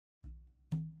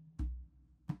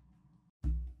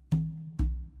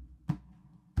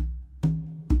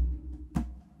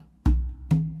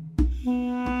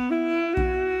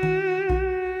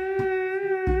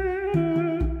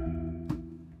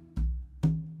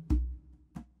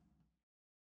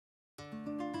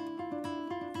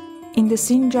In the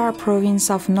Sinjar province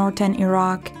of northern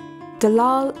Iraq,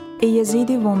 Dalal, a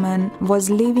Yazidi woman, was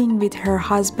living with her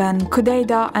husband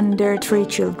Kudayda and their 3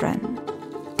 children.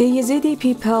 The Yazidi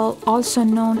people, also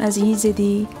known as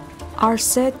Yazidi, are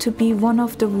said to be one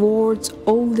of the world's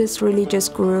oldest religious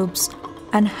groups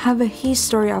and have a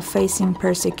history of facing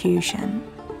persecution.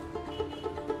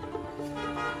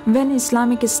 When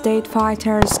Islamic State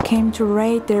fighters came to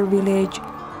raid their village,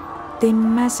 they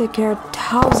massacred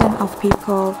thousands of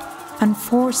people and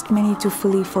forced many to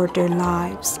flee for their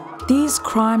lives. These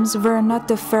crimes were not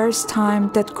the first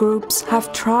time that groups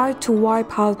have tried to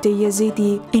wipe out the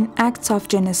Yazidi in acts of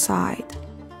genocide.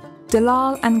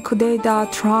 Dalal and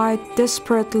Kudayda tried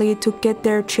desperately to get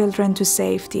their children to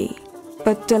safety,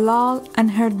 but Dalal and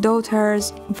her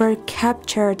daughters were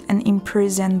captured and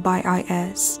imprisoned by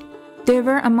IS. They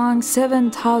were among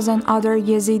 7,000 other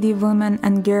Yazidi women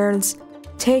and girls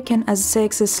taken as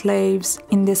sex slaves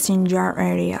in the Sinjar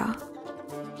area.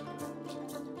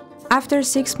 After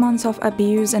 6 months of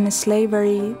abuse and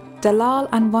slavery, Dalal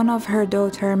and one of her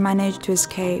daughters managed to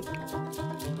escape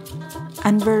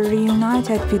and were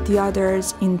reunited with the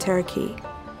others in Turkey.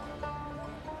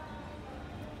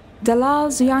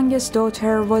 Dalal's youngest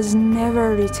daughter was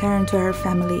never returned to her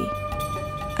family,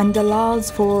 and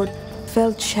Dalal's world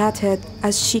felt shattered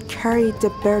as she carried the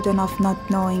burden of not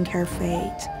knowing her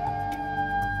fate.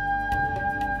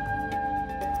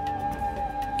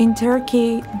 In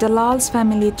Turkey, Dalal's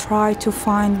family tried to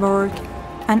find work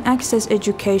and access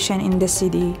education in the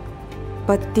city,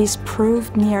 but this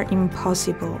proved near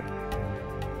impossible.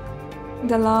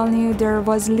 Dalal knew there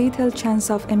was little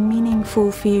chance of a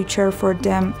meaningful future for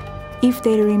them if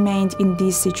they remained in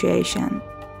this situation.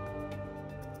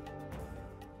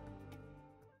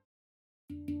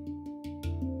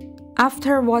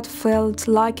 After what felt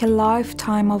like a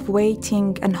lifetime of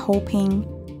waiting and hoping,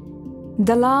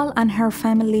 Dalal and her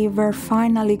family were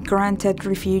finally granted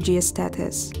refugee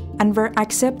status and were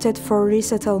accepted for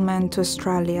resettlement to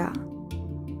Australia.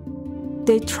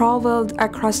 They traveled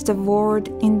across the world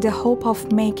in the hope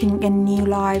of making a new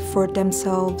life for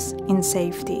themselves in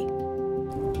safety.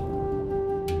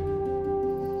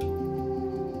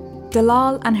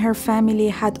 Dalal and her family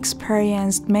had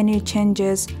experienced many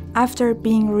changes after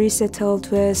being resettled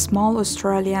to a small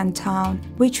Australian town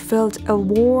which felt a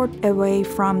world away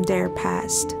from their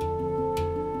past.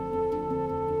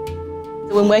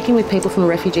 When working with people from a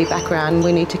refugee background,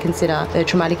 we need to consider their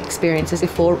traumatic experiences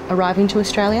before arriving to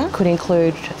Australia. Could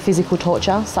include physical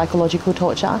torture, psychological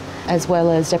torture, as well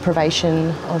as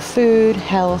deprivation of food,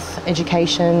 health,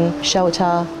 education,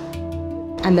 shelter,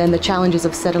 and then the challenges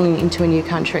of settling into a new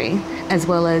country, as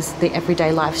well as the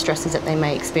everyday life stresses that they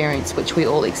may experience, which we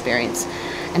all experience,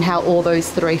 and how all those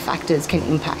 3 factors can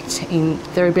impact in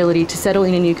their ability to settle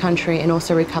in a new country and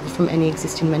also recover from any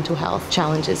existing mental health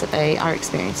challenges that they are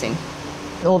experiencing.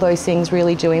 All those things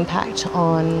really do impact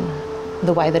on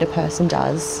the way that a person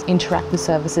does interact with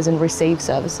services and receive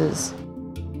services.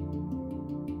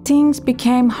 Things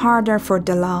became harder for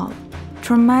Dalal.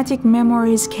 Traumatic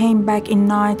memories came back in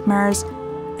nightmares,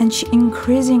 and she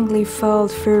increasingly felt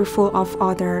fearful of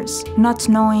others, not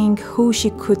knowing who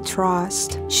she could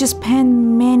trust. She spent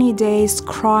many days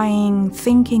crying,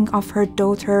 thinking of her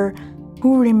daughter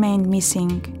who remained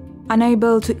missing,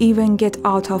 unable to even get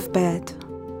out of bed.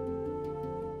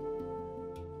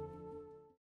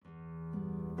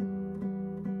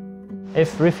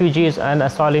 If refugees and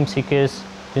asylum seekers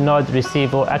do not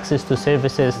receive or access to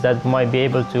services that might be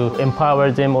able to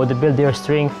empower them or to build their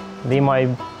strength, they might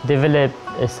develop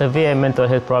severe mental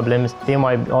health problems. They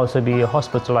might also be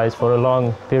hospitalized for a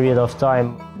long period of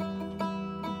time.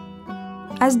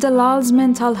 As Dalal's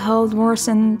mental health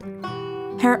worsened,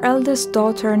 her eldest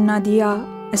daughter Nadia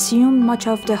assumed much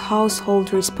of the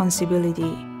household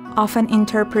responsibility, often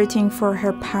interpreting for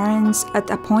her parents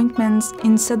at appointments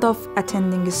instead of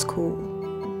attending school.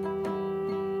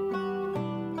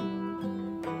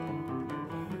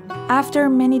 After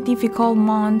many difficult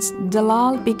months,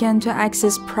 Dalal began to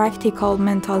access practical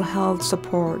mental health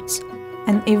supports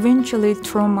and eventually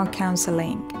trauma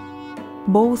counseling,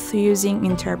 both using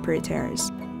interpreters.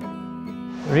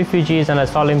 Refugees and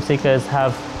asylum seekers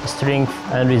have strength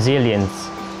and resilience.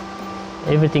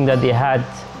 Everything that they had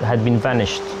been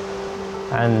vanished,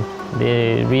 and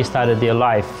they restarted their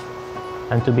life.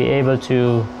 And to be able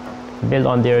to build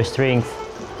on their strength,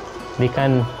 they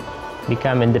can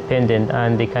become independent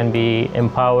and they can be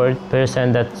empowered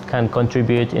person that can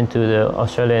contribute into the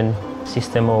Australian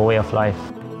system or way of life.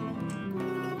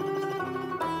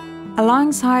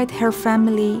 Alongside her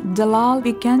family, Dalal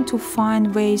began to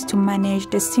find ways to manage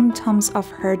the symptoms of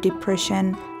her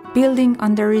depression, building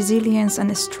on the resilience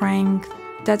and strength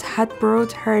that had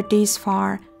brought her this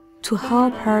far to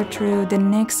help her through the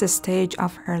next stage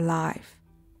of her life.